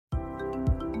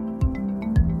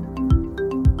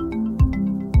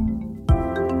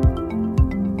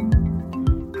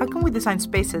how can we design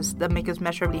spaces that make us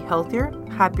measurably healthier,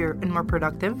 happier, and more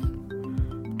productive?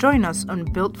 Join us on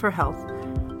Built for Health,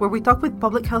 where we talk with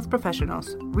public health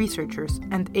professionals, researchers,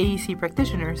 and AEC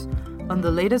practitioners on the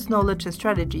latest knowledge and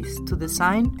strategies to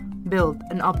design, build,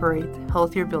 and operate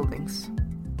healthier buildings.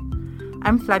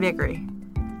 I'm Flavia Gray.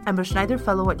 I'm a Schneider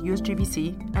Fellow at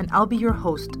USGBC, and I'll be your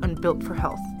host on Built for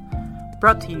Health,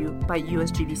 brought to you by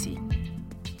USGBC.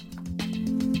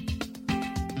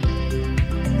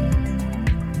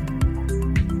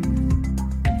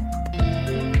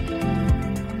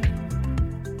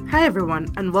 Hi everyone,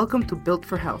 and welcome to Built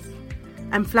for Health.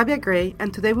 I'm Flavia Gray,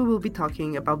 and today we will be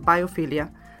talking about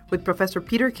biophilia with Professor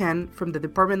Peter Ken from the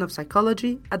Department of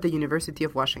Psychology at the University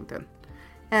of Washington,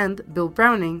 and Bill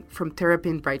Browning from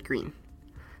Terrapin Bright Green.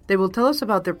 They will tell us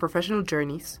about their professional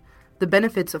journeys, the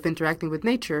benefits of interacting with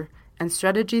nature, and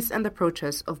strategies and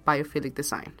approaches of biophilic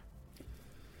design.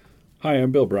 Hi,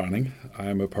 I'm Bill Browning.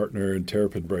 I'm a partner in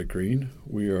Terrapin Bright Green.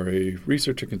 We are a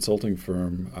research and consulting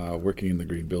firm working in the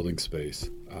green building space.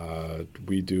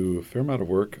 We do a fair amount of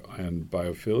work on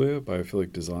biophilia,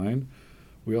 biophilic design.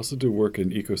 We also do work in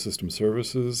ecosystem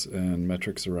services and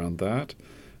metrics around that,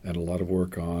 and a lot of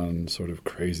work on sort of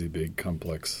crazy big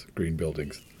complex green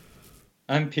buildings.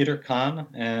 I'm Peter Kahn,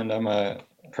 and I'm a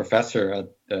professor at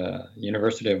the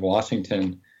University of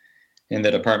Washington in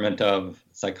the Department of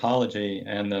Psychology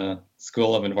and the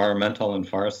School of Environmental and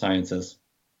Forest Sciences.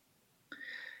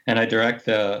 And I direct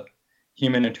the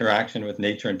Human Interaction with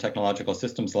Nature and Technological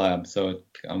Systems Lab. So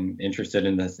I'm interested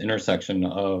in this intersection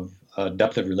of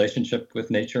adaptive relationship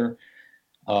with nature,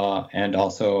 and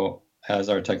also as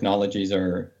our technologies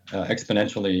are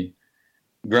exponentially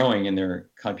growing in their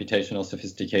computational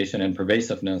sophistication and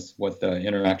pervasiveness, what the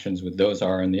interactions with those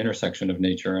are and the intersection of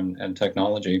nature and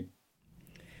technology.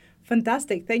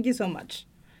 Fantastic. Thank you so much.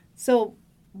 So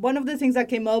one of the things that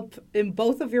came up in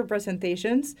both of your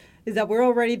presentations is that we're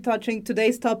already touching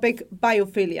today's topic,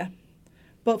 biophilia.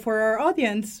 But for our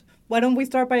audience, why don't we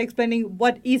start by explaining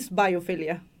what is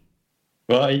biophilia?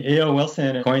 Well, A.O.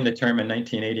 Wilson coined the term in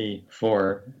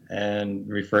 1984 and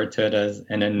referred to it as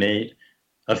an innate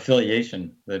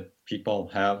affiliation that people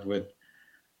have with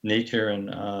nature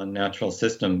and natural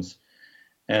systems.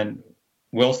 And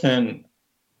Wilson,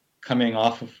 coming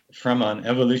off from an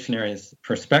evolutionary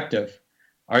perspective,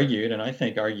 argued, and I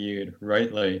think argued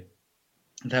rightly,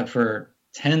 that for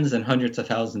tens and hundreds of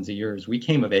thousands of years, we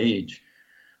came of age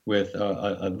with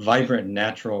a vibrant,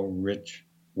 natural, rich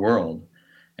world,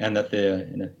 and that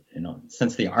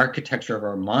since the architecture of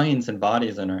our minds and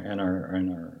bodies and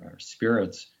our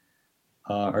spirits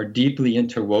are deeply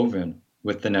interwoven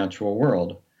with the natural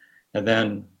world, and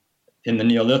then in the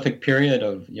Neolithic period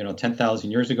of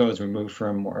 10,000 years ago, as we moved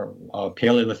from more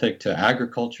Paleolithic to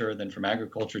agriculture, then from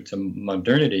agriculture to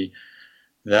modernity,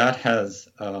 that has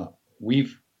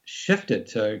we've shifted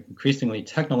to increasingly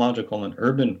technological and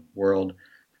urban world.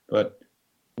 But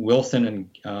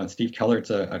Wilson and Steve Kellert's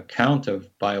account of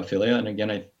biophilia, and again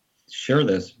I share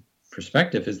this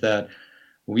perspective, is that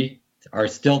we are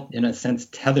still in a sense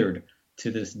tethered to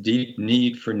this deep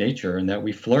need for nature, and that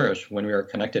we flourish when we are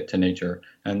connected to nature.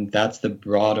 And that's the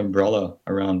broad umbrella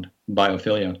around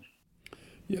biophilia.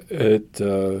 Yeah,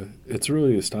 it's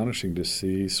really astonishing to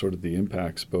see sort of the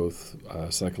impacts both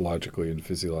psychologically and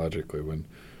physiologically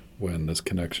when this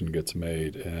connection gets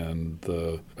made, and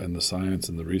the science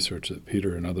and the research that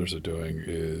Peter and others are doing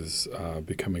is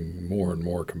becoming more and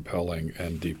more compelling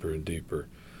and deeper.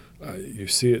 You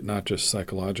see it not just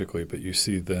psychologically, but you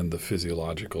see then the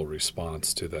physiological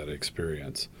response to that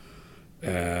experience.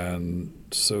 And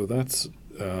so that's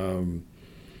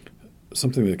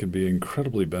something that can be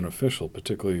incredibly beneficial,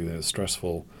 particularly in a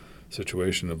stressful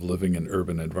situation of living in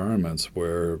urban environments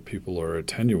where people are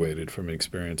attenuated from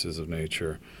experiences of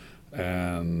nature.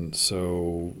 And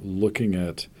so looking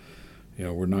at,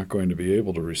 we're not going to be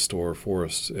able to restore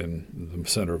forests in the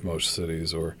center of most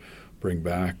cities or bring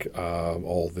back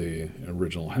all the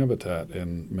original habitat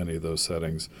in many of those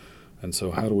settings. And so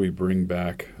how do we bring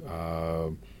back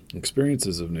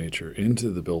experiences of nature into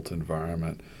the built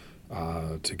environment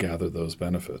to gather those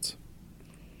benefits?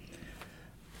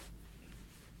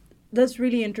 That's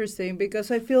really interesting, because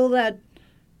I feel that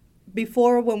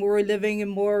before, when we were living in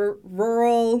more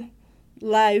rural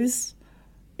lives,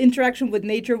 interaction with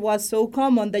nature was so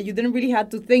common that you didn't really have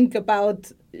to think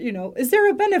about, is there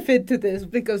a benefit to this?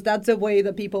 Because that's the way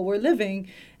that people were living.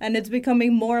 And it's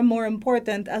becoming more and more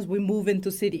important as we move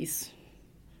into cities.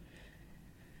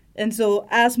 And so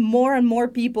as more and more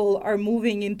people are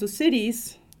moving into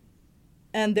cities,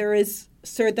 and there is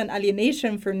certain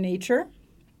alienation from nature,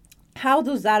 how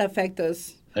does that affect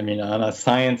us? I mean, on a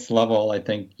science level, I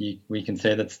think we can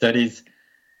say that studies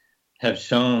have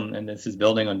shown, and this is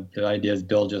building on the ideas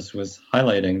Bill just was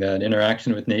highlighting, that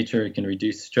interaction with nature can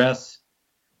reduce stress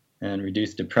and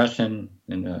reduce depression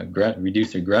and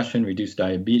reduce aggression, reduce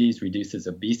diabetes, reduces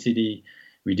obesity,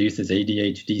 reduces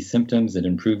ADHD symptoms. It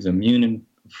improves immune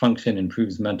function,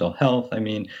 improves mental health. I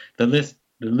mean, the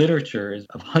literature is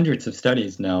of hundreds of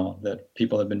studies now that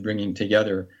people have been bringing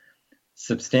together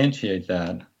substantiate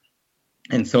that.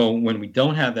 And so when we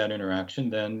don't have that interaction,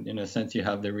 then in a sense you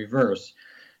have the reverse.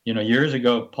 Years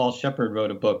ago, Paul Shepard wrote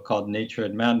a book called Nature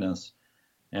and Madness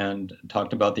and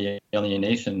talked about the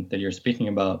alienation that you're speaking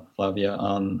about, Flavia,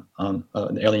 on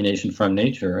the alienation from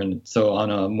nature. And so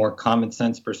on a more common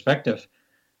sense perspective,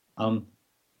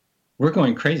 we're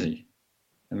going crazy.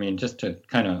 I mean, just to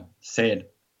kind of say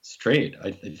it straight,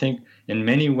 I think in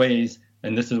many ways,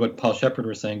 and this is what Paul Shepard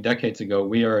was saying decades ago,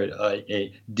 we are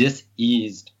a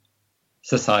diseased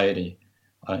society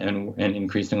and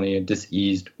increasingly a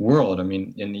diseased world. I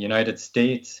mean, in the United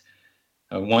States,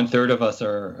 1/3 of us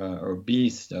are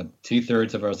obese,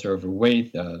 2/3 of us are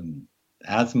overweight,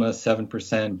 asthma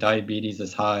 7%, diabetes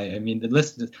is high. I mean, the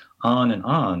list is on and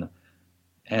on,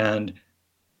 and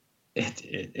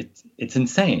it's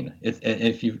insane.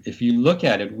 If you look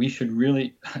at it, we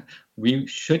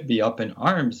should be up in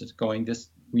arms. It's going this.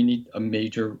 We need a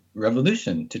major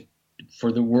revolution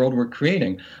for the world we're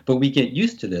creating. But we get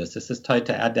used to this. This is tied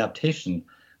to adaptation.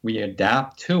 We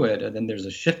adapt to it, and then there's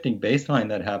a shifting baseline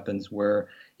that happens where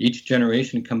each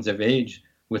generation comes of age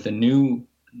with a new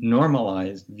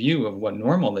normalized view of what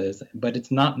normal is, but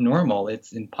it's not normal.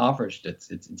 It's impoverished.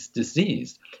 It's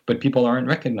diseased, but people aren't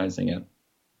recognizing it.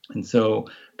 And so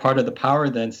part of the power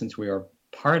then, since we are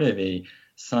part of a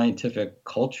scientific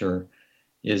culture,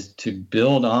 is to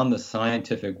build on the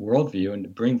scientific worldview and to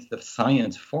bring the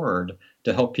science forward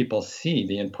to help people see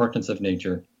the importance of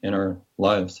nature in our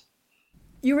lives.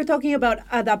 You were talking about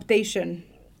adaptation.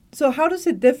 So how does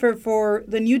it differ for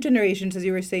the new generations, as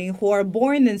you were saying, who are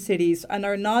born in cities and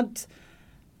are not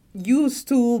used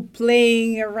to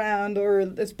playing around or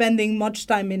spending much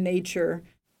time in nature?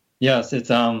 Yes, it's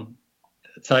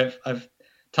so I've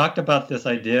talked about this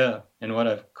idea in what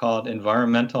I've called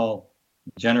environmental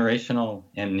generational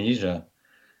amnesia.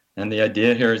 And the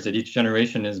idea here is that each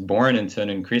generation is born into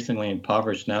an increasingly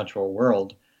impoverished natural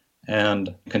world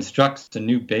and constructs a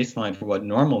new baseline for what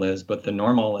normal is, but the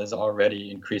normal is already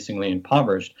increasingly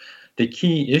impoverished. The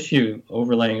key issue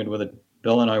overlaying it with what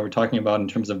Bill and I were talking about in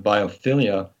terms of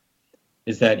biophilia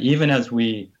is that even as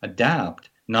we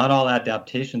adapt, not all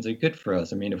adaptations are good for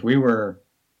us. I mean, if we were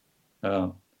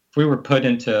put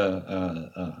into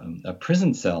a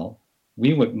prison cell,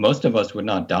 most of us would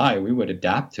not die. We would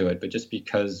adapt to it, but just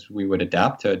because we would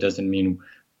adapt to it doesn't mean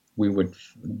we would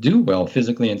do well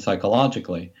physically and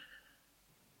psychologically.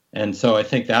 And so I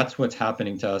think that's what's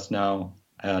happening to us now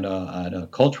at a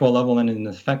cultural level and in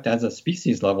effect as a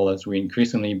species level as we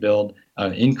increasingly build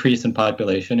increase in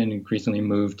population and increasingly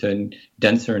move to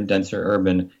denser and denser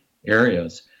urban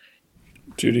areas.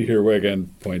 Judy Herwig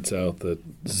again points out that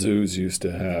zoos used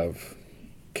to have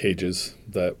cages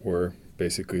that were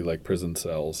basically like prison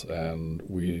cells, and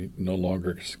we no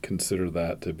longer consider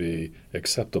that to be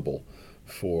acceptable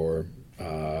for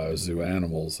zoo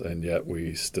animals, and yet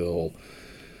we still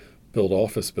build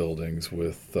office buildings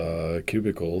with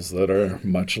cubicles that are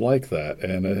much like that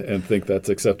and think that's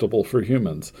acceptable for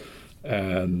humans.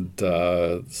 And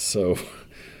so,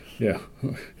 yeah,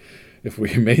 if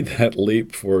we made that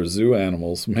leap for zoo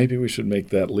animals, maybe we should make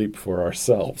that leap for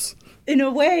ourselves. In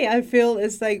a way, I feel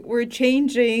it's like we're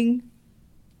changing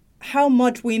how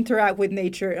much we interact with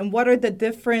nature and what are the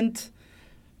different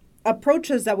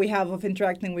approaches that we have of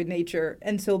interacting with nature.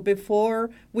 And so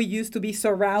before, we used to be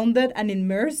surrounded and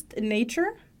immersed in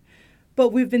nature,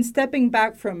 but we've been stepping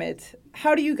back from it.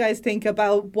 How do you guys think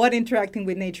about what interacting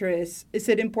with nature is? Is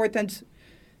it important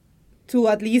to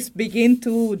at least begin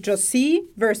to just see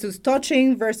versus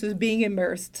touching versus being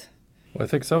immersed? Well, I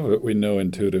think some of it we know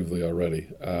intuitively already.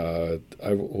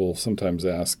 I will sometimes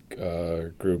ask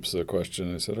groups a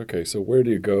question. I said, okay, so where do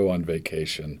you go on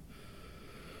vacation?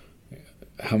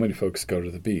 How many folks go to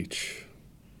the beach?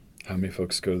 How many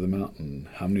folks go to the mountain?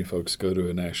 How many folks go to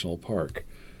a national park?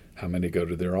 How many go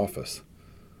to their office?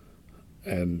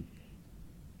 And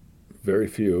very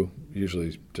few,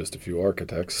 usually just a few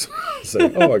architects,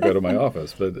 say, "Oh, I go to my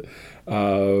office." But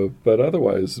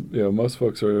otherwise, most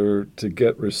folks are to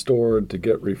get restored, to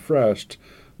get refreshed.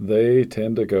 They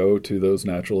tend to go to those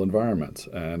natural environments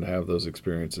and have those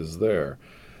experiences there.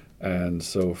 And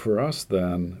so for us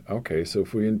then, okay, so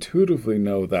if we intuitively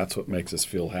know that's what makes us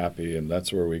feel happy and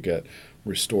that's where we get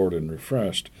restored and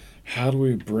refreshed, how do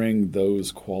we bring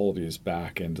those qualities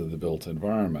back into the built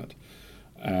environment?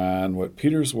 And what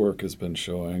Peter's work has been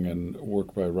showing, and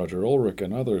work by Roger Ulrich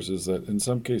and others, is that in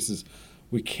some cases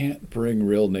we can't bring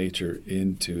real nature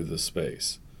into the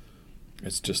space.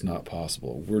 It's just not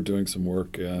possible. We're doing some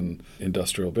work in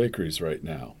industrial bakeries right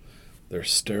now. They're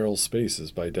sterile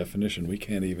spaces by definition. We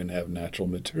can't even have natural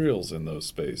materials in those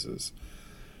spaces.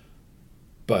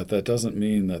 But that doesn't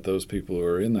mean that those people who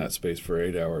are in that space for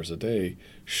 8 hours a day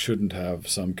shouldn't have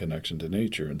some connection to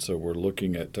nature. And so we're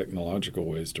looking at technological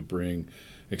ways to bring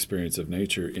experience of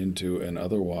nature into an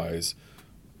otherwise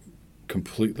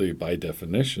completely, by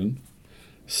definition,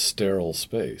 sterile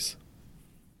space.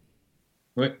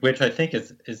 Which I think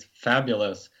is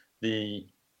fabulous. The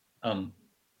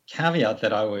caveat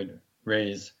that I would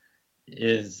raise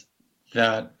is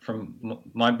that from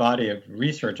my body of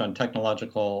research on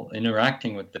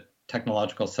interacting with the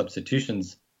technological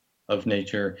substitutions of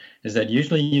nature, is that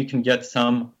usually you can get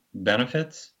some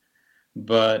benefits,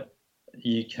 but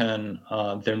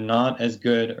they're not as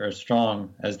good or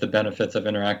strong as the benefits of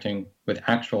interacting with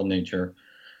actual nature.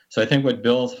 So I think what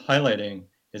Bill's highlighting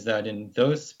is that in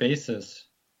those spaces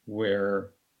where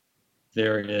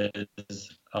there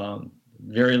is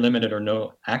very limited or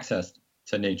no access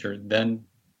to nature, then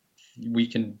we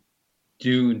can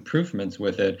do improvements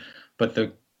with it. But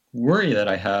the worry that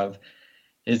I have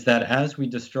is that as we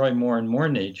destroy more and more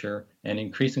nature and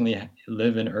increasingly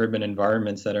live in urban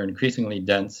environments that are increasingly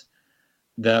dense,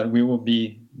 that we will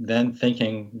be then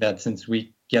thinking that since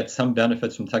we get some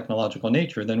benefits from technological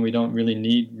nature, then we don't really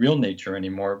need real nature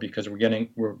anymore, because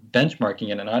we're benchmarking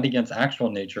it not against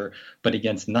actual nature, but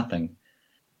against nothing.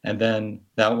 And then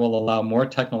that will allow more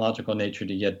technological nature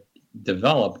to get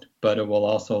developed, but it will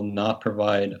also not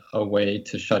provide a way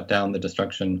to shut down the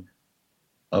destruction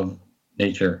of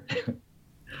nature.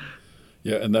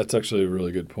 Yeah, and that's actually a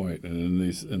really good point. And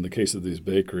in the case of these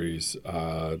bakeries,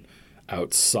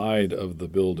 outside of the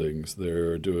buildings,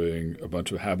 they're doing a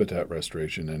bunch of habitat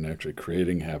restoration and actually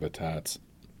creating habitats.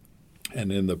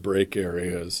 And in the break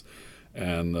areas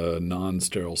and the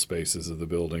non-sterile spaces of the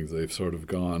buildings, they've sort of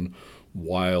gone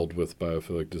wild with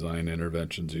biophilic design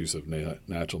interventions, use of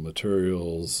natural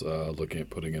materials, looking at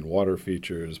putting in water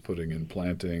features, putting in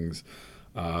plantings,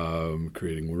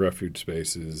 creating refuge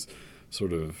spaces,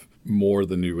 sort of more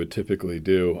than you would typically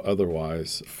do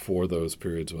otherwise for those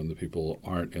periods when the people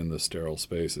aren't in the sterile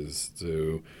spaces,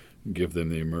 to give them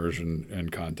the immersion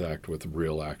and contact with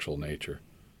real actual nature.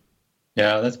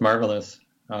 Yeah, that's marvelous.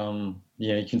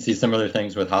 You can see some other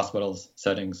things with hospitals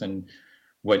settings and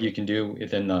what you can do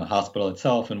within the hospital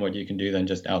itself and what you can do then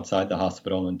just outside the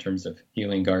hospital in terms of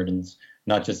healing gardens,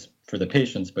 not just for the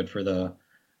patients, but for the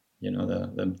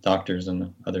doctors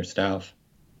and other staff.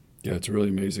 Yeah, it's really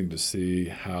amazing to see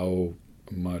how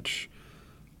much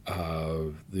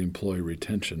the employee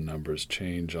retention numbers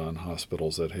change on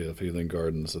hospitals that have healing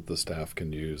gardens that the staff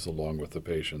can use along with the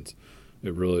patients.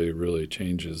 It really, really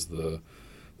changes the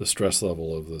stress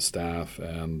level of the staff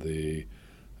and their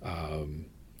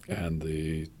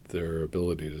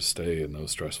ability to stay in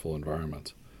those stressful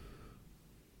environments.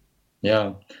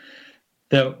 Yeah.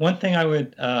 The one thing I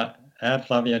would add,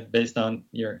 Flavia, based on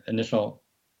your initial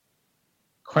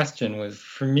question, was,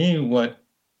 for me, what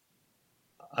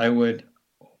I would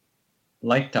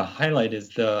like to highlight is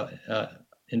the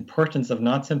importance of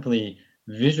not simply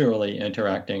visually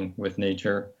interacting with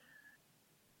nature,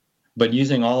 but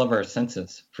using all of our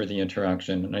senses for the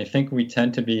interaction. And I think we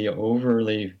tend to be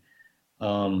overly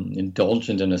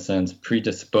indulgent, in a sense,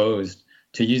 predisposed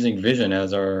to using vision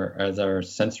as our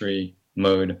sensory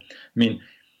mode. I mean,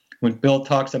 when Bill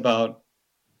talks about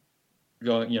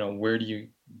going,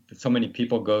 so many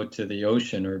people go to the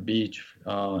ocean or beach,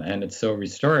 and it's so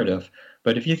restorative.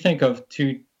 But if you think of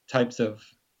two types of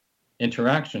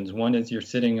interactions, one is you're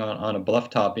sitting on a bluff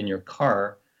top in your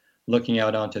car looking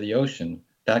out onto the ocean.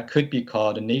 That could be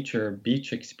called a nature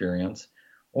beach experience.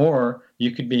 Or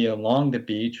you could be along the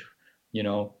beach,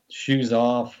 shoes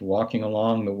off, walking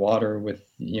along the water with,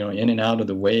 in and out of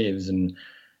the waves. And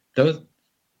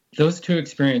those two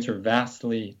experiences are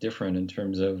vastly different in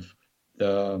terms of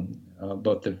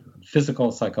both the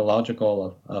physical,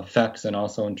 psychological effects, and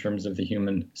also in terms of the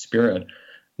human spirit.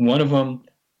 One of them,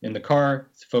 in the car,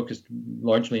 is focused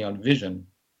largely on vision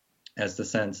as the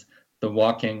sense, the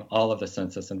walking, all of the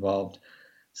senses involved.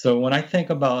 So when I think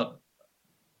about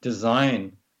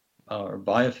design, or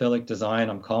biophilic design,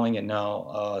 I'm calling it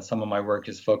now, some of my work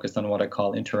is focused on what I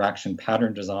call interaction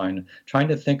pattern design, trying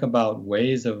to think about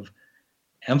ways of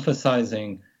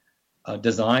emphasizing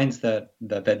designs that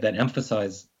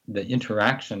emphasize the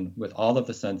interaction with all of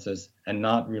the senses and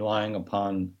not relying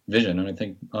upon vision. And I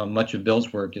think much of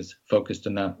Bill's work is focused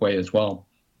in that way as well.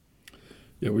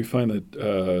 Yeah, we find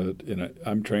that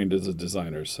I'm trained as a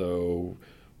designer, so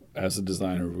as a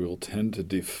designer, we will tend to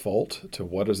default to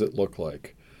what does it look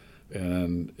like.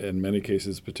 And in many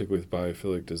cases, particularly with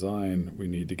biophilic design, we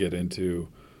need to get into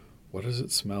what does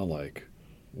it smell like?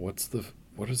 What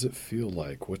does it feel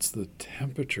like? What's the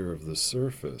temperature of the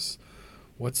surface?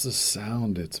 What's the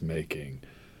sound it's making?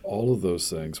 All of those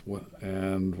things.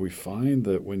 And we find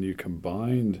that when you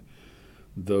combine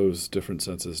those different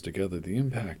senses together, the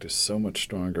impact is so much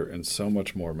stronger and so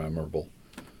much more memorable.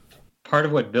 Part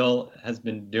of what Bill has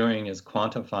been doing is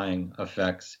quantifying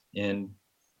effects in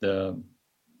the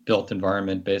built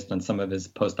environment based on some of his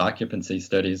post-occupancy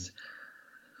studies.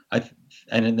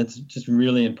 And it's just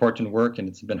really important work, and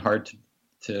it's been hard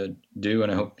to do,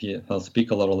 and I hope he'll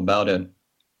speak a little about it.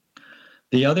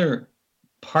 The other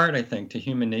part, I think, to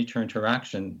human nature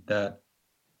interaction that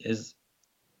is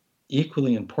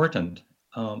equally important,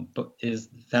 but is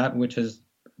that which is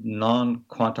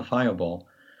non-quantifiable.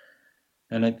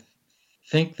 And I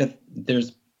think that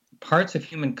there's parts of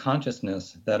human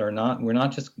consciousness that we're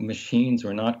not just machines,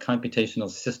 we're not computational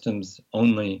systems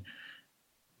only.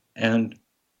 And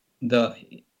the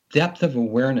depth of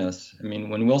awareness, I mean,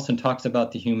 when Wilson talks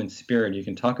about the human spirit, you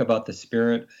can talk about the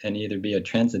spirit and either be a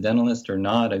transcendentalist or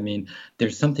not. I mean,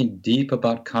 there's something deep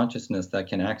about consciousness that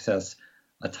can access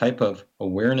a type of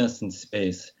awareness in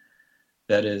space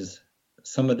that is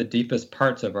some of the deepest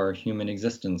parts of our human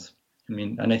existence. I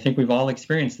mean, and I think we've all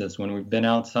experienced this when we've been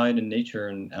outside in nature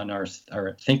and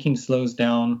our thinking slows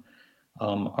down.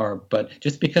 But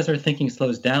just because our thinking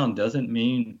slows down doesn't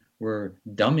mean we're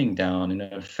dumbing down. And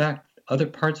in fact, other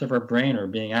parts of our brain are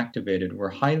being activated. We're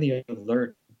highly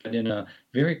alert, but in a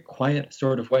very quiet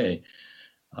sort of way.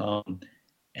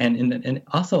 And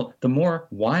also, the more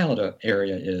wild an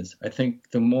area is, I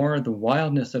think the more the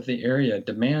wildness of the area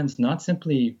demands not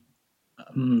simply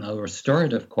a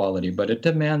restorative quality, but it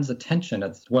demands attention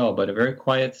as well, but a very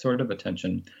quiet sort of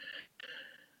attention.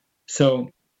 So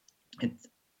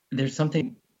there's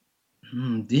something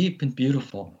deep and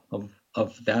beautiful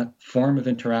of that form of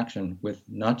interaction with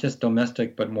not just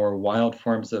domestic, but more wild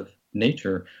forms of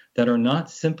nature that are not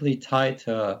simply tied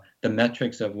to the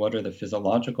metrics of what are the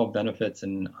physiological benefits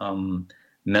and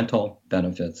mental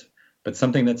benefits, but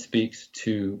something that speaks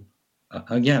to,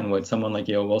 again, what someone like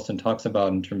E.O. Wilson talks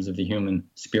about in terms of the human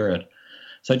spirit.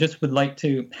 So I just would like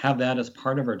to have that as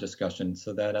part of our discussion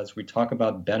so that as we talk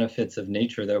about benefits of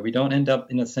nature, that we don't end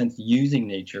up, in a sense, using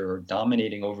nature or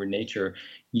dominating over nature,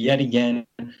 yet again,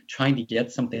 trying to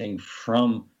get something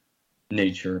from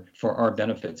nature for our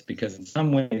benefits. Because in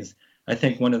some ways, I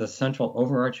think one of the central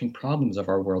overarching problems of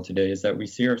our world today is that we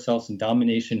see ourselves in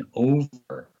domination over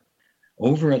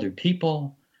other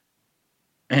people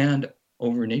and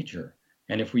over nature.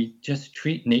 And if we just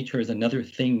treat nature as another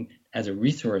thing, as a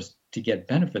resource to get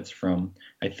benefits from,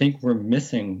 I think we're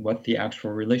missing what the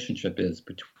actual relationship is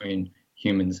between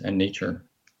humans and nature.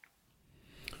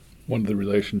 One of the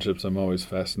relationships I'm always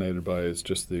fascinated by is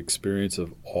just the experience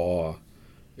of awe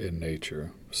in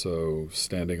nature. So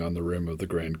standing on the rim of the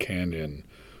Grand Canyon,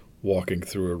 walking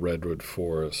through a redwood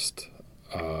forest,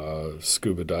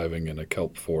 scuba diving in a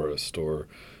kelp forest, or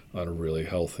on a really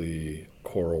healthy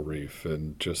coral reef,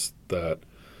 and just that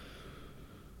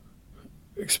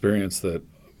experience that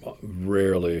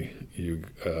rarely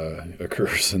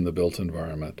occurs in the built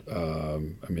environment.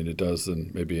 I mean, it does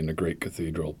maybe in a great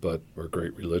cathedral, or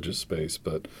great religious space,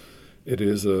 but it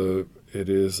is a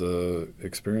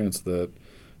experience that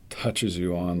touches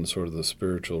you on sort of the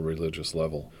spiritual religious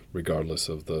level, regardless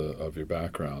of your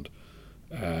background,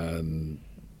 and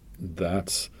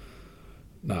that's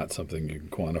not something you can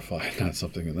quantify, not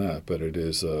something in that, but it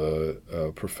is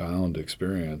a profound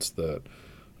experience that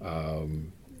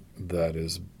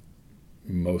is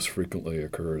most frequently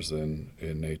occurs in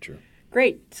nature.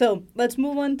 Great. So let's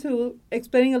move on to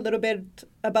explaining a little bit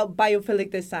about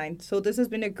biophilic design. So this has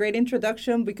been a great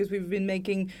introduction because we've been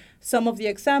making some of the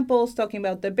examples, talking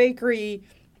about the bakery,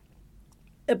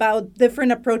 about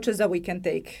different approaches that we can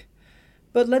take.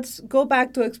 But let's go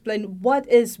back to explain what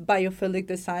is biophilic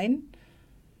design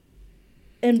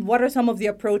and what are some of the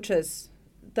approaches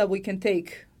that we can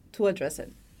take to address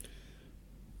it.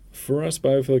 For us,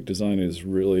 biophilic design is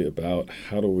really about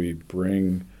how do we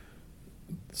bring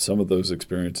some of those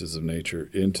experiences of nature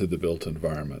into the built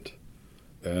environment.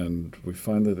 And we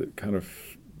find that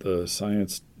the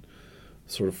science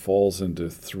sort of falls into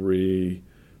three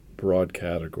broad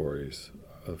categories.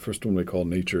 The first one we call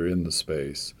nature in the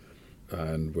space,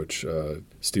 and which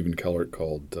Stephen Kellert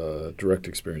called direct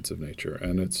experience of nature.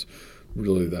 And it's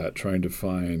really that, trying to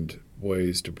find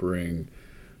ways to bring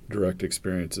direct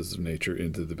experiences of nature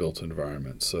into the built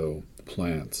environment. So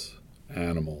plants,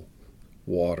 animal,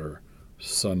 water,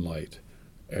 sunlight,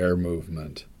 air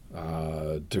movement,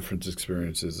 different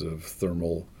experiences of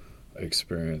thermal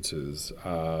experiences,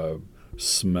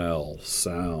 smell,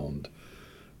 sound,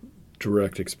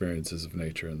 direct experiences of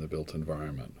nature in the built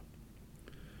environment.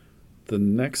 The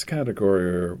next category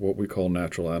are what we call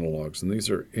natural analogs, and these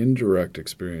are indirect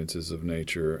experiences of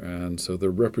nature, and so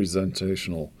they're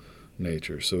representational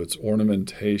nature. So it's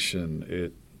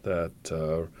ornamentation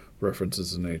that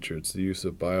references nature. It's the use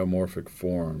of biomorphic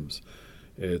forms.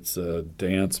 It's a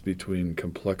dance between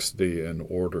complexity and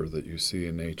order that you see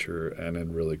in nature and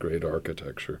in really great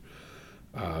architecture.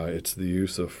 It's the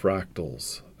use of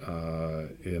fractals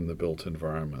in the built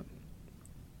environment.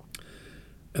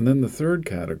 And then the third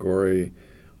category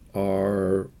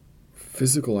are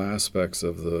physical aspects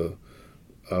of the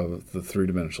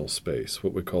three-dimensional space,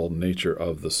 what we call nature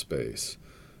of the space.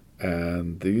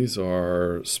 And these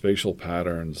are spatial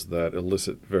patterns that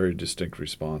elicit very distinct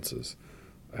responses.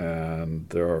 And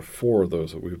there are 4 of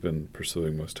those that we've been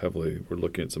pursuing most heavily. We're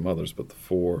looking at some others, but the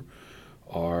 4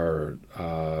 are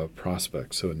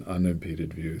prospects, so an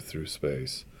unimpeded view through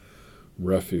space.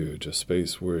 Refuge, a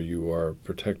space where you are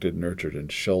protected, nurtured,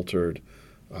 and sheltered.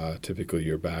 Typically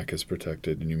your back is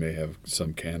protected and you may have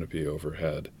some canopy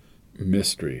overhead.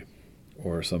 Mystery,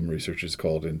 or some researchers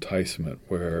call it enticement,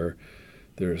 where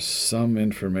there's some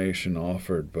information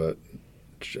offered but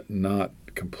not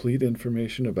complete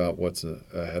information about what's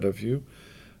ahead of you,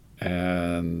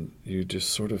 and you just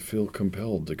sort of feel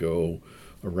compelled to go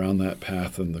around that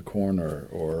path in the corner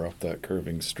or up that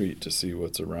curving street to see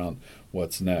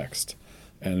what's next.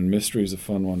 And mystery is a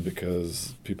fun one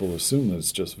because people assume that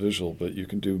it's just visual, but you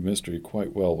can do mystery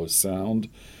quite well with sound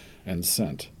and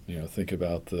scent. Think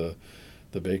about the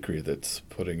bakery that's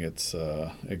putting its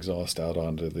exhaust out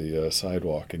onto the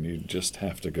sidewalk, and you just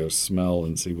have to go smell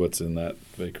and see what's in that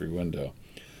bakery window.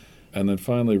 And then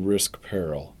finally, risk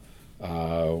peril,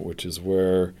 which is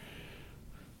where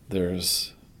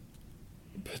there's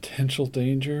potential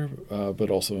danger,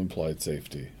 but also implied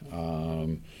safety.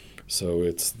 So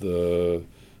it's the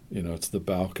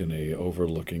balcony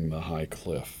overlooking the high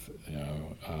cliff.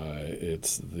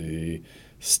 It's the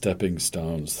stepping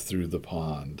stones through the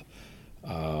pond.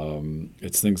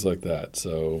 It's things like that.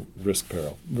 So risk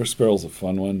peril. Risk peril is a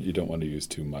fun one. You don't want to use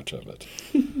too much of it.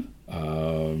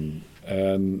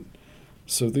 And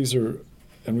so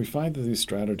and we find that these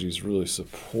strategies really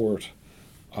support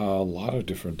a lot of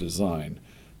different design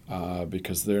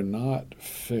because they're not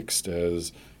fixed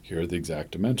as here are the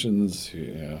exact dimensions,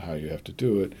 how you have to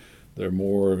do it. They're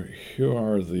more,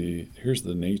 here's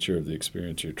the nature of the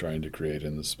experience you're trying to create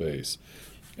in the space.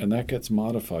 And that gets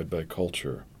modified by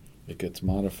culture. It gets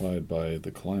modified by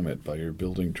the climate, by your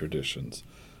building traditions.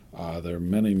 There are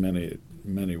many, many,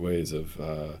 many ways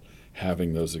of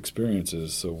having those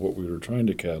experiences. So what we were trying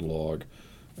to catalog,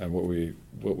 and what we've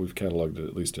cataloged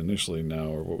at least initially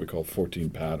now, are what we call 14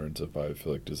 patterns of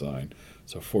biophilic design.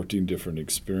 So 14 different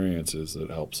experiences that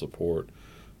help support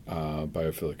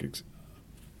biophilic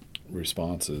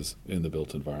responses in the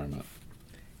built environment.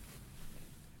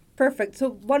 Perfect. So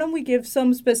why don't we give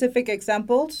some specific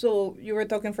examples? So you were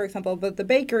talking, for example, about the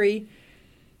bakery.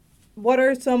 What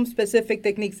are some specific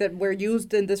techniques that were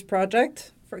used in this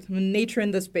project? For example, nature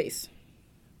in the space.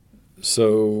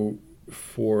 So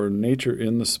for nature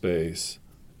in the space,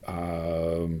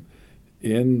 in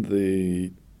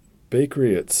the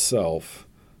bakery itself,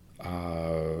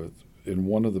 in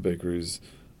one of the bakeries,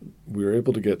 we were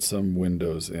able to get some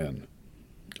windows in,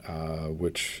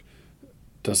 which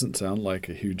doesn't sound like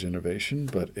a huge innovation,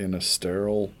 but in a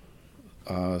sterile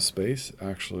space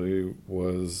actually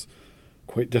was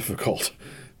quite difficult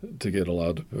to get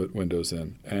allowed to put windows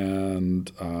in.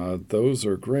 And those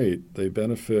are great. They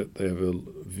have a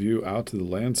view out to the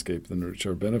landscape, which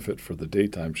are a benefit for the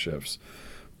daytime shifts,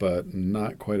 but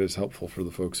not quite as helpful for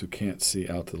the folks who can't see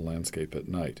out to the landscape at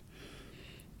night.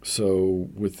 So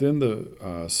within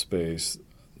the space,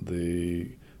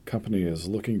 the company is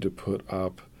looking to put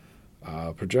up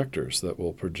projectors that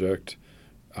will project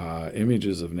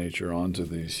images of nature onto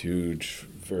these huge,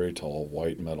 very tall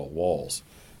white metal walls.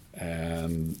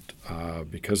 And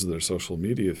because of their social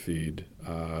media feed,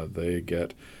 they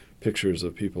get pictures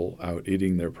of people out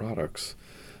eating their products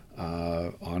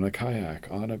on a kayak,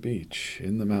 on a beach,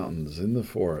 in the mountains, in the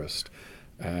forest.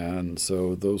 And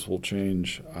so those will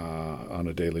change on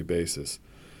a daily basis.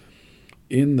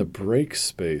 In the break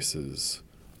spaces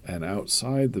and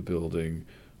outside the building,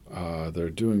 they're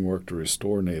doing work to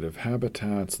restore native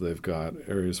habitats. They've got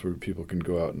areas where people can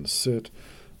go out and sit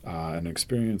and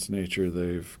experience nature.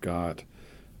 They've got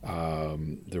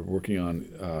they're working on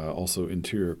also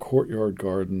interior courtyard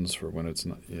gardens for when it's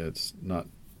not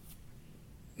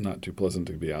not too pleasant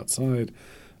to be outside,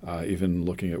 even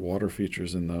looking at water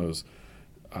features in those.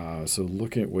 So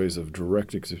looking at ways of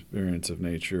direct experience of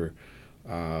nature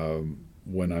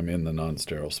when I'm in the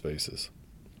non-sterile spaces.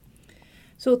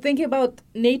 So thinking about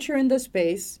nature in the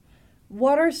space,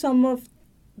 what are some of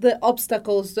the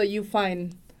obstacles that you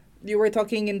find? You were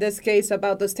talking in this case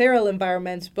about the sterile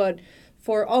environments, but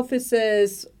for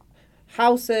offices,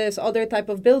 houses, other type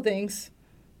of buildings,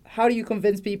 how do you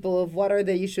convince people of what are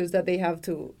the issues that they have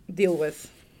to deal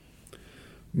with?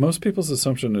 Most people's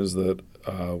assumption is that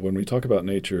when we talk about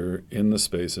nature in the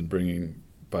space and bringing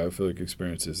biophilic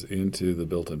experiences into the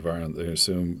built environment, they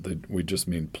assume that we just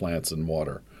mean plants and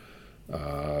water.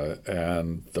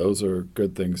 And those are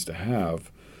good things to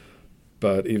have,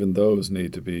 but even those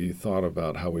need to be thought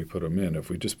about how we put them in. If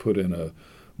we just put in a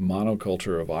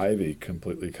monoculture of ivy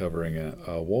completely covering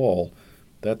a wall,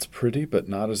 that's pretty, but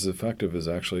not as effective as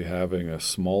actually having a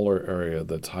smaller area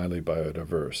that's highly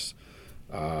biodiverse,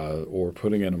 or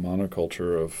putting in a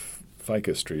monoculture of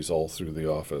ficus trees all through the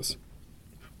office.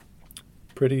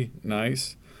 Pretty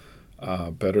nice,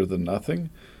 better than nothing.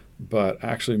 But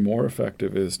actually more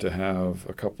effective is to have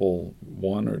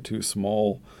one or two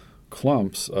small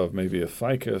clumps of maybe a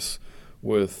ficus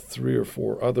with 3 or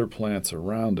 4 other plants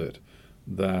around it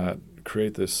that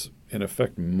create this, in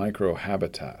effect,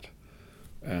 microhabitat.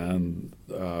 And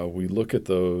we look at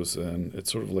those, and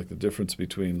it's sort of like the difference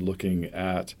between looking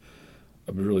at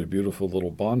a really beautiful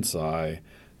little bonsai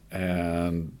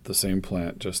and the same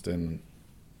plant just in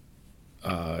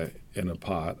a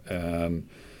pot. And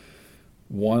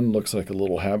one looks like a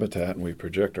little habitat, and we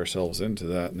project ourselves into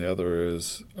that, and the other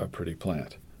is a pretty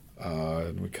plant.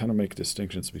 And we kind of make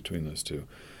distinctions between those two.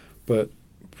 But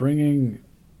bringing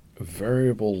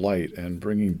variable light and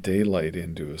bringing daylight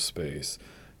into a space,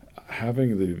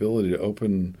 having the ability to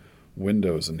open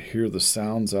windows and hear the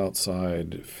sounds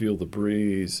outside, feel the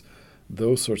breeze,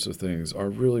 those sorts of things are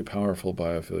really powerful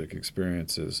biophilic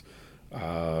experiences.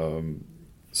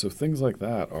 So things like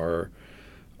that are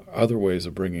other ways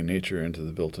of bringing nature into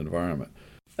the built environment.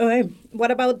 Okay,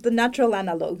 what about the natural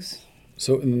analogs?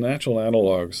 So in the natural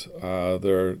analogs,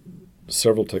 there are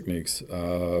several techniques.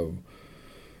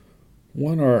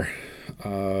 One are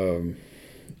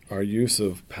our use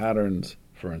of patterns,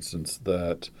 for instance,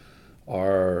 that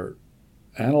are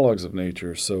analogs of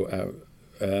nature. So,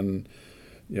 and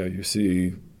you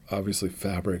see obviously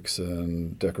fabrics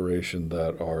and decoration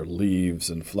that are leaves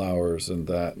and flowers and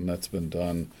that's been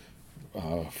done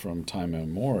from time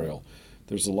immemorial.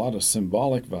 There's a lot of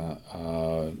symbolic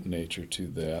nature to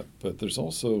that, but there's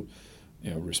also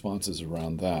responses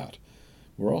around that.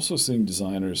 We're also seeing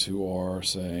designers who are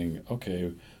saying,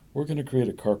 okay, we're going to create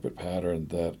a carpet pattern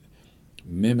that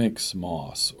mimics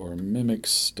moss or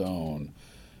mimics stone.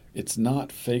 It's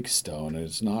not fake stone,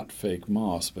 it's not fake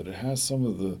moss, but it has some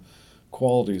of the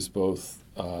qualities both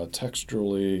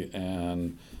texturally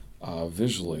and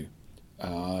visually.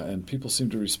 And people seem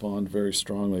to respond very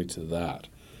strongly to that.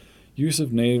 Use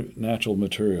of natural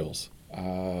materials.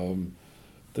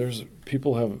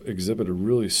 People have exhibited a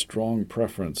really strong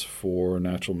preference for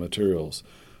natural materials.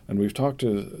 And we've talked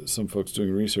to some folks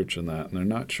doing research in that, and they're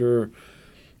not sure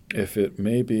if it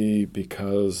may be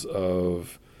because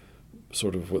of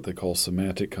sort of what they call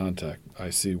semantic contact. I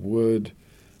see wood,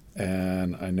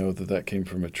 and I know that came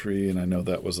from a tree, and I know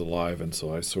that was alive, and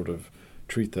so I sort of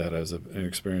treat that as an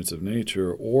experience of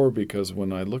nature, or because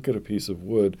when I look at a piece of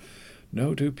wood,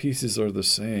 no two pieces are the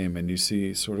same, and you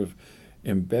see sort of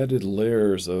embedded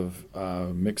layers of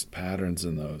mixed patterns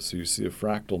in those. So you see a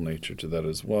fractal nature to that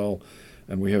as well,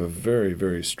 and we have a very,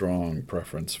 very strong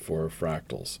preference for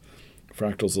fractals.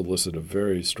 Fractals elicit a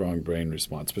very strong brain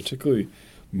response, particularly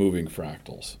moving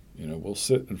fractals. We'll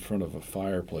sit in front of a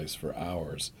fireplace for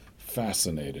hours,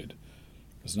 fascinated.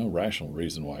 There's no rational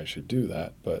reason why I should do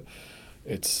that, but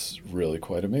it's really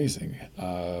quite amazing.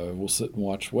 We'll sit and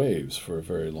watch waves for a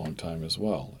very long time as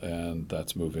well, and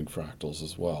that's moving fractals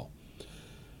as well.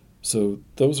 So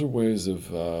those are ways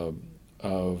of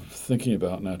thinking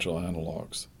about natural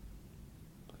analogs.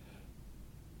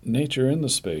 Nature in the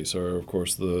space are, of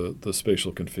course, the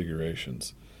spatial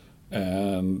configurations.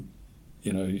 And,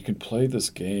 you can play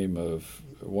this game of,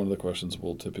 one of the questions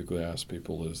we'll typically ask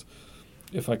people is,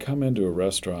 if I come into a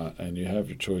restaurant and you have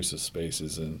your choice of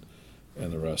spaces in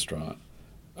the restaurant,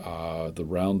 the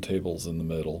round tables in the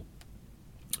middle,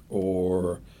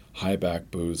 or high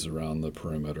back booths around the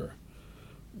perimeter,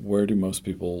 where do most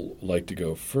people like to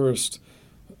go first?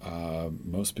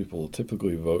 Most people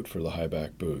typically vote for the high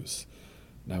back booths.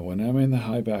 Now, when I'm in the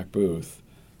high back booth,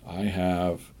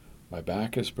 my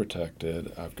back is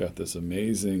protected. I've got this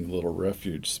amazing little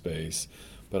refuge space.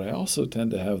 but I also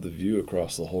tend to have the view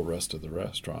across the whole rest of the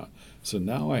restaurant. So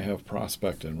now I have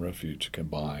prospect and refuge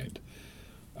combined.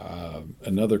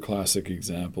 Another classic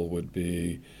example would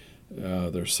be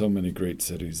there's so many great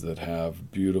cities that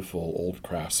have beautiful old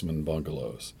craftsman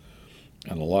bungalows.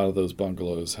 And a lot of those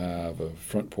bungalows have a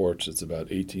front porch that's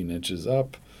about 18 inches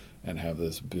up and have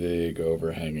this big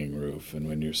overhanging roof. And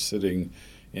when you're sitting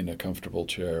in a comfortable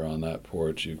chair on that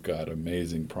porch, you've got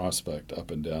amazing prospect up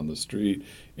and down the street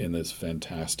in this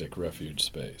fantastic refuge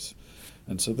space.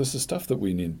 And so this is stuff that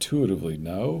we intuitively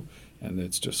know, and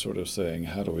it's just sort of saying,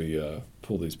 how do we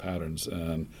pull these patterns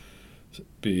and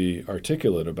be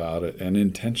articulate about it and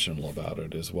intentional about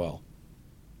it as well?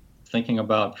 Thinking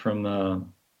about from the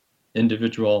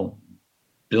individual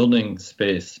building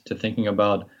space to thinking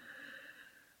about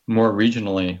more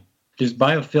regionally. There's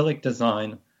biophilic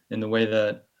design in the way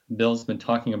that Bill's been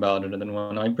talking about it. And then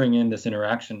when I bring in this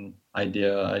interaction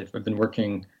idea, I've been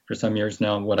working for some years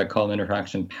now on what I call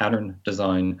interaction pattern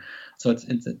design. So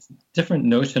it's different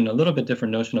notion, a little bit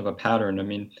different notion of a pattern. I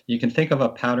mean, you can think of a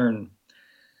pattern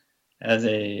as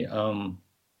a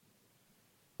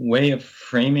way of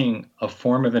framing a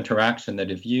form of interaction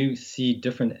that if you see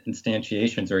different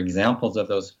instantiations or examples of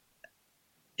those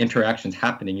interactions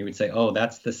happening, you would say, oh,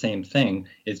 that's the same thing.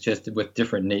 It's just with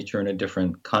different nature in a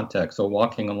different context. So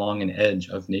walking along an edge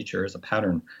of nature is a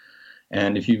pattern.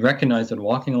 And if you recognize that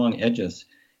walking along edges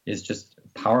is just a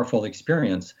powerful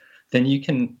experience, then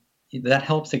that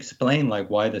helps explain like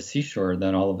why the seashore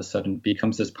then all of a sudden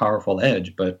becomes this powerful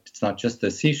edge. But it's not just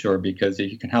the seashore, because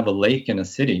if you can have a lake in a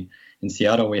city, in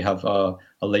Seattle we have a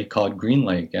lake called Green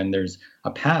Lake, and there's a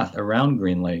path around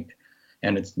Green Lake.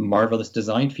 And it's a marvelous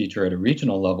design feature at a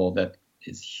regional level that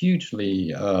is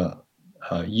hugely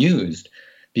used,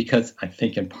 because I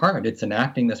think in part it's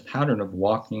enacting this pattern of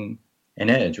walking an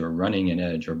edge or running an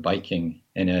edge or biking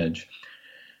an edge.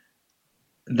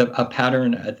 A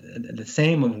pattern, the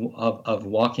same of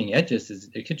walking edges, is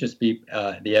it could just be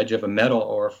the edge of a meadow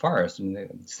or a forest. In the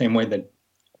same way that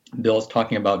Bill's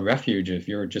talking about refuge, if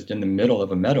you're just in the middle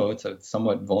of a meadow, it's a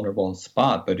somewhat vulnerable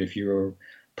spot. But if you're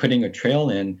putting a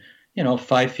trail in,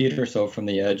 5 feet or so from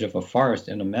the edge of a forest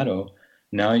in a meadow,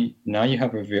 now you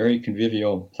have a very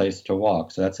convivial place to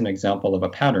walk. So that's an example of a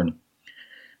pattern.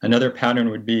 Another pattern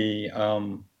would be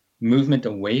movement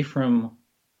away from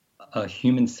a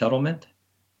human settlement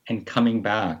and coming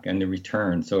back and the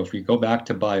return. So if we go back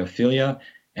to biophilia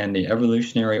and the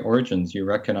evolutionary origins, you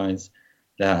recognize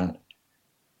that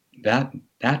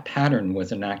pattern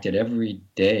was enacted every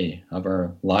day of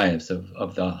our lives,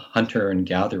 of the hunter and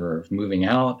gatherer, of moving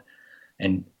out.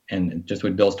 And just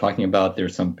what Bill's talking about,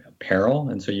 there's some peril,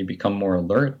 and so you become more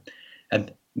alert,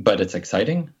 but it's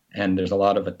exciting, and there's a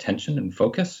lot of attention and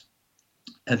focus.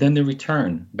 And then the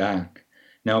return back.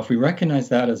 Now, if we recognize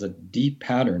that as a deep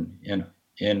pattern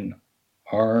in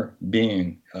our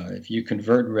being, if you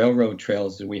convert railroad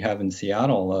trails that we have in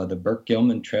Seattle, the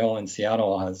Burke-Gilman Trail in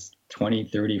Seattle has 20,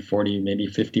 30, 40, maybe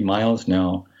 50 miles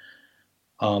now,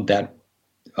 that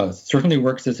certainly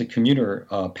works as a commuter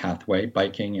pathway,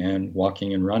 biking and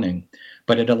walking and running,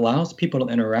 but it allows people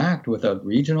to interact with a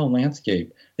regional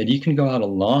landscape that you can go out a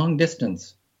long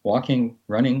distance, walking,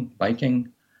 running,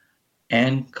 biking,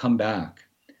 and come back.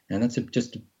 And that's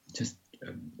just a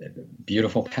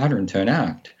beautiful pattern to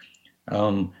enact.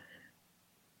 When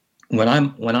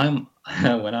I'm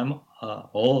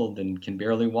old and can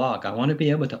barely walk, I want to be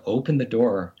able to open the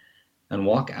door and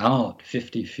walk out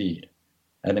 50 feet.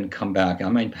 And then come back. I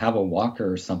might have a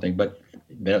walker or something, but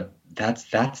that's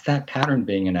that pattern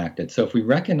being enacted. So if we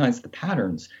recognize the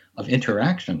patterns of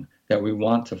interaction that we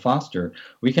want to foster,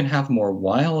 we can have more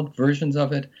wild versions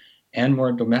of it and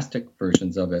more domestic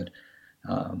versions of it.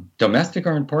 Domestic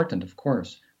are important, of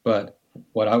course, but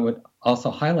what I would also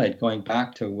highlight, going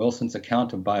back to Wilson's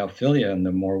account of biophilia and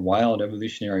the more wild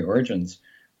evolutionary origins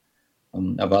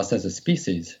of us as a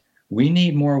species, we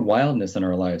need more wildness in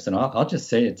our lives. And I'll just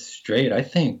say it straight. I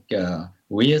think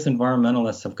we as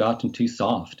environmentalists have gotten too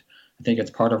soft. I think it's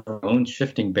part of our own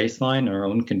shifting baseline, our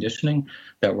own conditioning,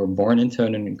 that we're born into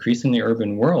an increasingly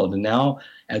urban world. And now,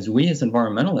 as we as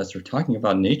environmentalists are talking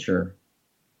about nature,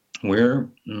 we are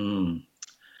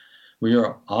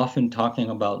often talking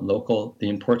about the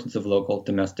importance of local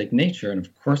domestic nature. And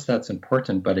of course that's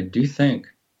important, but I do think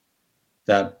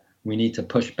that we need to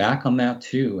push back on that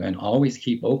too, and always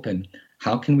keep open.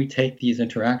 How can we take these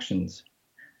interactions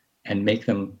and make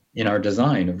them, in our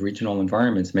design of regional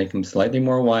environments, make them slightly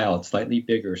more wild, slightly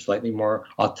bigger, slightly more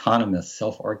autonomous,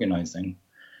 self-organizing,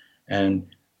 and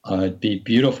be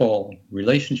beautiful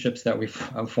relationships that we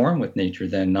form with nature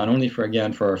then, not only for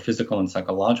our physical and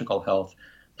psychological health,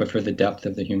 but for the depth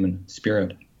of the human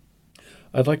spirit.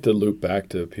 I'd like to loop back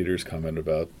to Peter's comment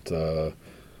about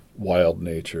wild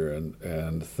nature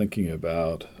and thinking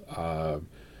about how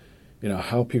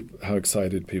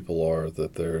excited people are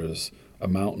that there's a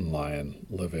mountain lion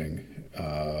living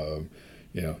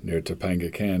near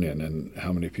Topanga Canyon, and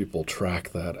how many people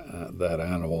track that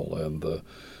animal, and the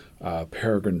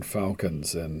peregrine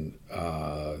falcons in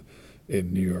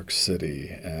New York City,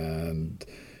 and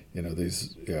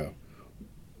these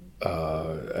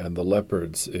and the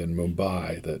leopards in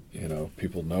Mumbai that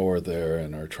people know are there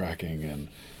and are tracking,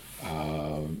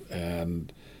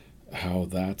 and how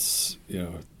that's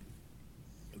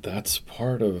that's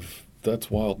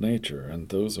wild nature, and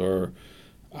those are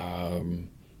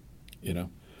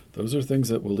those are things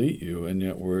that will eat you, and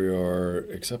yet we are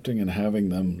accepting and having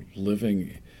them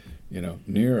living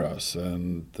near us,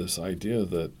 and this idea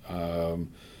that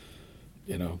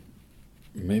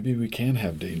maybe we can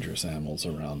have dangerous animals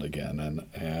around again,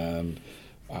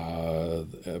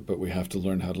 but we have to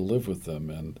learn how to live with them.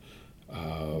 And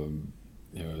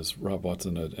as Rob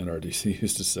Watson at NRDC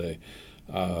used to say,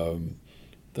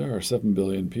 there are 7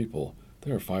 billion people.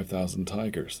 There are 5,000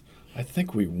 tigers. I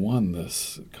think we won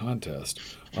this contest.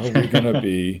 Are we going to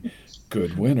be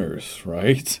good winners,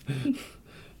 right?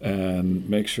 And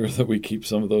make sure that we keep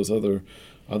some of those other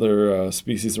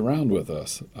species around with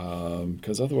us,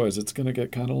 because otherwise it's going to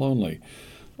get kind of lonely.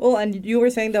 Well, and you were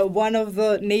saying that one of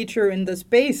the nature in the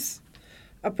space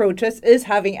approaches is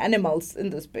having animals in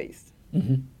the space.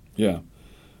 Mm-hmm. Yeah.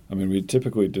 I mean, we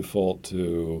typically default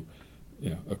to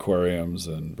aquariums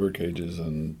and bird cages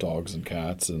and dogs and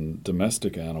cats and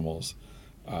domestic animals,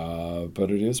 but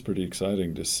it is pretty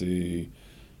exciting to see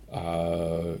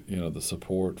the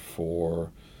support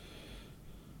for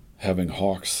having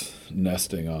hawks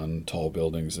nesting on tall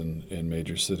buildings in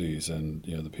major cities, and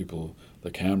the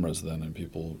cameras then, and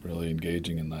people really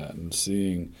engaging in that, and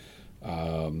seeing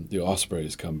the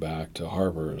ospreys come back to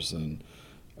harbors, and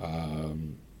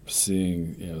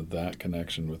seeing that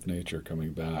connection with nature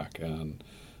coming back, and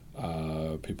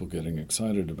people getting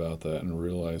excited about that, and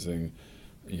realizing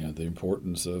the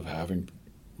importance of having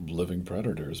living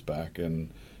predators back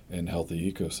in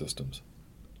healthy ecosystems.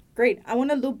 Great. I want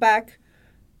to loop back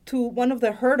to one of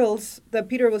the hurdles that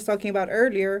Peter was talking about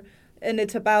earlier, and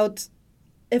it's about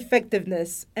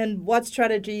effectiveness and what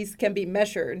strategies can be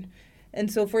measured.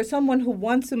 And so for someone who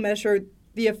wants to measure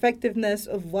the effectiveness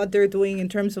of what they're doing in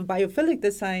terms of biophilic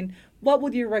design, what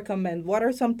would you recommend? What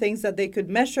are some things that they could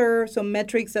measure, some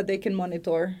metrics that they can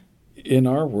monitor? In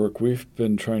our work, we've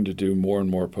been trying to do more and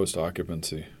more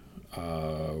post-occupancy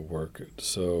work.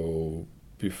 So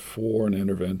before an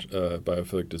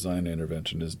biophilic design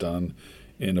intervention is done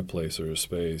in a place or a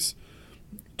space,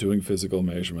 doing physical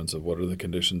measurements of what are the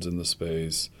conditions in the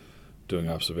space, doing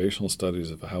observational studies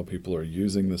of how people are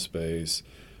using the space,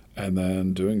 and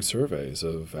then doing surveys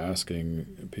of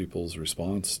asking people's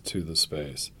response to the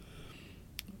space.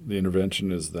 The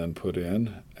intervention is then put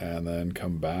in, and then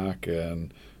come back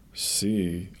and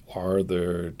see, are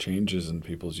there changes in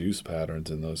people's use patterns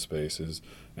in those spaces,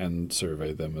 and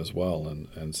survey them as well,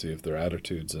 and see if their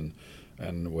attitudes and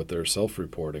what they're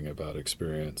self-reporting about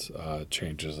experience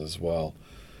changes as well.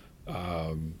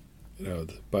 The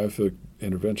biophilic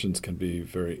interventions can be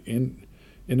very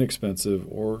inexpensive,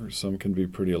 or some can be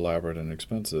pretty elaborate and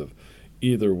expensive.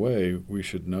 Either way, we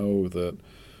should know that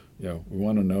we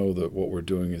want to know that what we're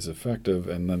doing is effective,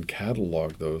 and then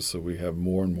catalog those so we have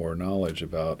more and more knowledge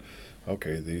about,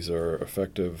 okay, these are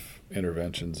effective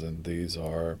interventions and these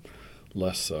are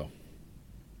less so.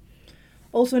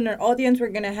 Also in our audience, we're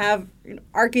going to have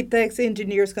architects,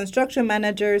 engineers, construction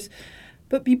managers,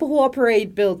 but people who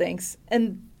operate buildings,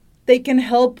 and they can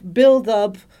help build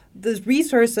up the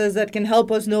resources that can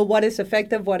help us know what is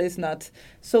effective, what is not.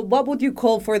 So what would you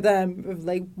call for them?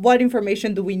 Like, what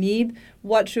information do we need?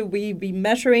 What should we be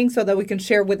measuring so that we can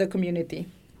share with the community?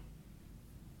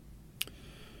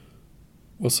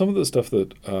 Well, some of the stuff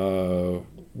that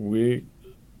we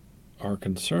are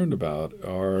concerned about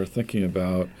are thinking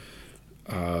about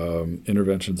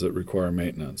interventions that require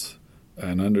maintenance,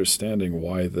 and understanding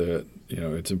why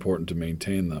it's important to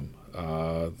maintain them.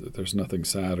 There's nothing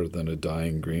sadder than a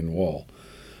dying green wall,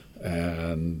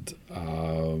 and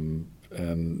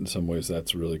in some ways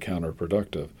that's really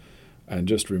counterproductive. And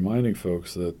just reminding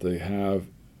folks that they have,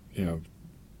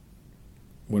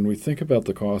 when we think about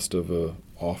the cost of an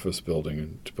office building,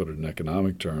 and to put it in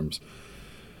economic terms,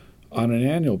 on an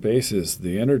annual basis,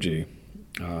 the energy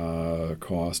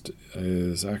cost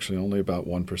is actually only about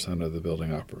 1% of the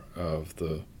of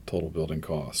the total building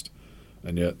cost.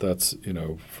 And yet that's,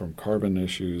 from carbon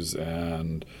issues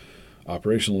and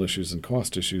operational issues and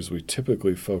cost issues, we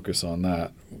typically focus on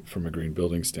that from a green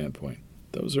building standpoint.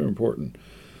 Those are important.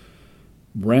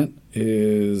 Rent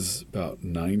is about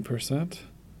 9%,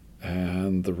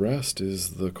 and the rest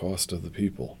is the cost of the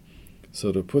people.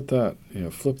 So to put that,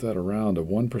 flip that around, a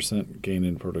 1% gain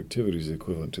in productivity is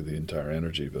equivalent to the entire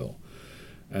energy bill.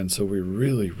 And so we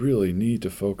really, really need to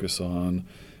focus on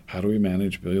how do we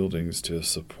manage buildings to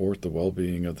support the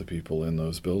well-being of the people in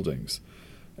those buildings.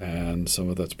 And some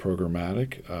of that's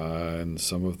programmatic, and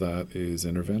some of that is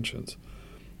interventions.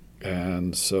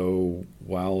 And so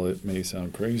while it may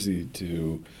sound crazy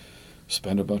to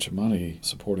spend a bunch of money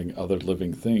supporting other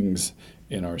living things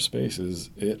in our spaces,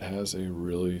 it has a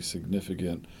really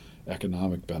significant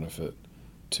economic benefit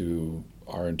to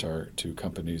to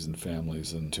companies and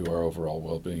families and to our overall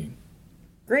well-being.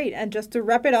 Great. And just to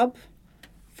wrap it up,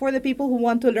 for the people who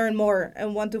want to learn more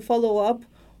and want to follow up,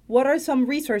 what are some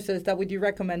resources that would you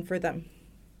recommend for them?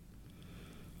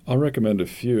 I'll recommend a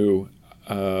few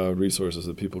resources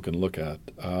that people can look at.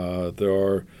 There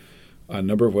are a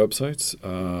number of websites.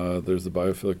 There's the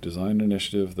Biophilic Design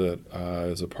Initiative that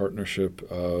is a partnership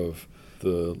of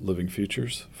the Living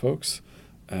Futures folks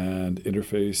and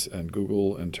Interface and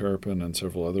Google and Terrapin and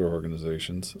several other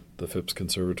organizations. The Phipps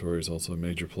Conservatory is also a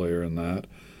major player in that.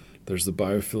 There's the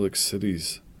Biophilic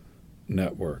Cities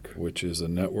Network, which is a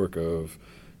network of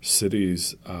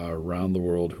cities around the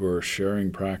world who are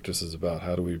sharing practices about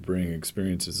how do we bring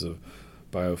experiences of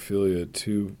biophilia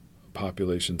to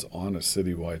populations on a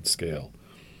citywide scale,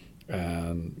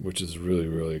 and which is really,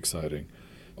 really exciting.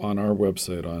 On our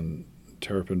website, on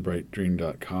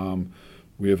terrapinbrightgreen.com,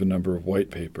 we have a number of white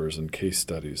papers and case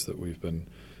studies that we've been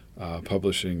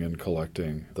publishing and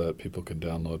collecting that people can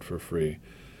download for free.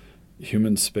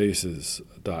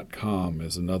 Humanspaces.com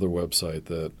is another website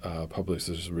that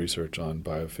publishes research on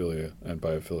biophilia and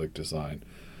biophilic design,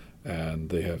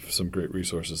 and they have some great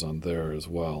resources on there as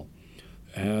well.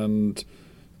 And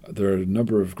there are a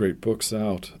number of great books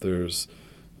out. There's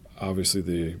obviously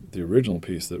the original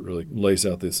piece that really lays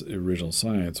out this original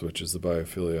science, which is the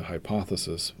biophilia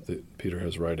hypothesis that Peter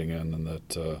has writing in, and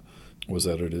that was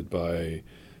edited by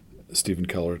Stephen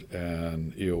Kellert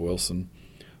and E.O. Wilson.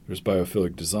 There's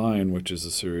Biophilic Design, which is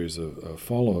a series of a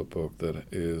follow-up book that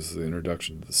is the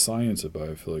introduction to the science of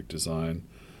biophilic design.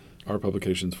 Our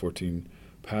publication's 14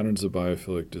 Patterns of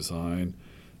Biophilic Design.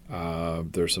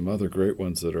 There's some other great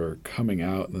ones that are coming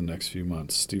out in the next few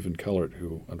months. Stephen Kellert,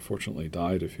 who unfortunately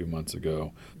died a few months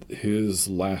ago, his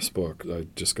last book, I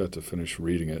just got to finish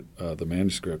reading it, the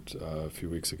manuscript a few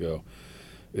weeks ago,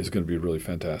 is going to be really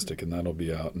fantastic, and that'll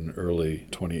be out in early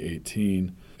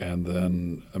 2018. And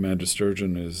then Amanda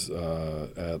Sturgeon is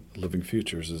at Living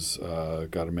Futures has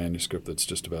got a manuscript that's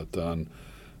just about done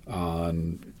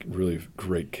on really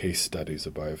great case studies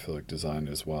of biophilic design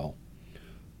as well.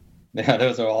 Yeah,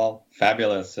 those are all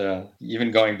fabulous.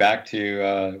 Even going back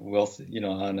to Wilson,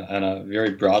 on a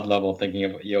very broad level, thinking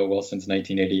of E.O. Wilson's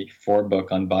 1984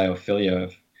 book on biophilia,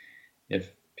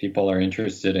 if people are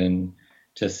interested in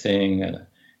just seeing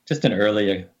just an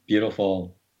early,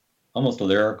 beautiful, almost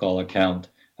lyrical account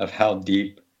of how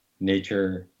deep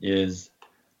nature is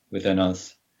within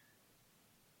us.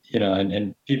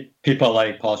 And people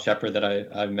like Paul Shepard that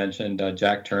I've mentioned,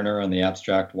 Jack Turner on the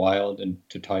abstract wild, and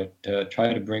to try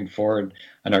to bring forward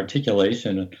an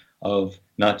articulation of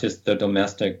not just the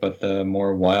domestic, but the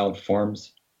more wild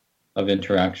forms of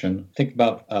interaction. Think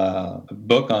about a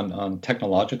book on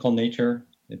technological nature.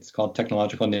 It's called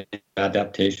Technological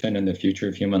Adaptation and the Future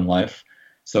of Human Life.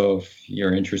 So if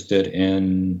you're interested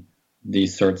in the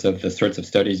sorts of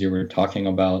studies you were talking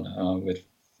about with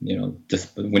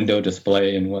window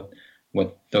display and what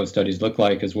those studies look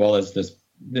like, as well as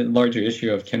the larger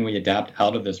issue of can we adapt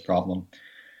out of this problem.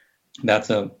 That's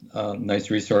a nice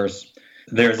resource.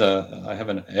 I have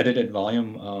an edited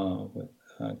volume with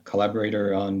a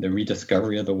collaborator on the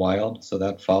rediscovery of the wild. So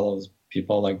that follows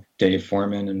people like Dave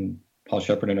Foreman and Paul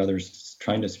Shepard and others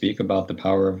trying to speak about the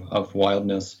power of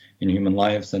wildness in human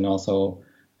lives, and also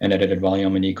an edited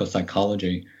volume in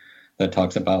ecopsychology that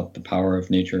talks about the power of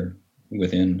nature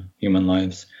within human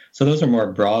lives. So those are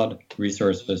more broad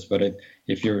resources, but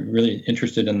if you're really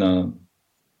interested in the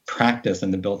practice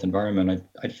and the built environment,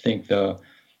 I think the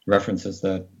references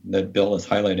that Bill is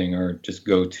highlighting are just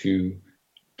go-to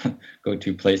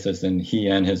places, and he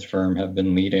and his firm have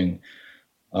been leading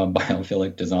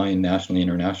biophilic design nationally,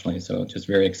 internationally. So just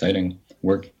very exciting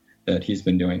work that he's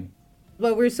been doing.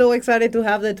 Well, we're so excited to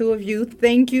have the two of you.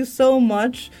 Thank you so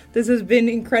much. This has been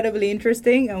incredibly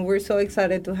interesting, and we're so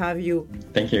excited to have you.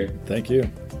 Thank you. Thank you.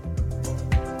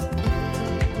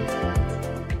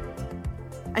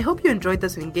 I hope you enjoyed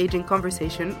this engaging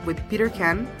conversation with Peter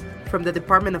Kahn from the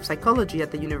Department of Psychology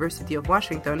at the University of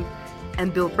Washington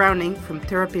and Bill Browning from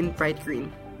Terrapin Bright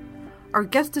Green. Our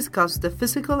guests discuss the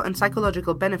physical and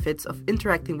psychological benefits of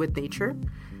interacting with nature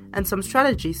and some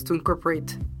strategies to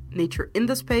incorporate nature in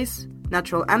the space,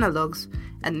 natural analogs,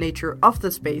 and nature of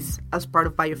the space as part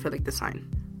of biophilic design.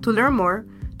 To learn more,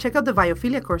 check out the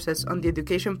Biophilia courses on the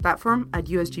education platform at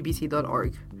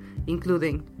usgbc.org,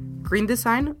 including Green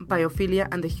Design, Biophilia,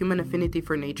 and the Human Affinity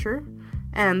for Nature,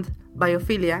 and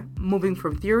Biophilia, Moving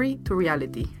from Theory to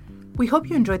Reality. We hope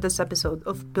you enjoyed this episode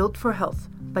of Built for Health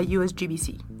by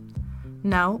USGBC.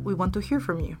 Now, we want to hear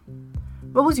from you.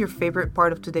 What was your favorite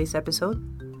part of today's episode?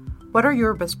 What are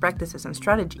your best practices and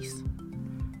strategies?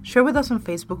 Share with us on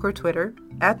Facebook or Twitter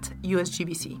at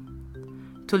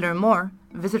USGBC. To learn more,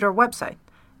 visit our website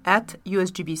at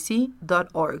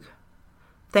usgbc.org.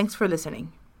 Thanks for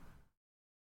listening.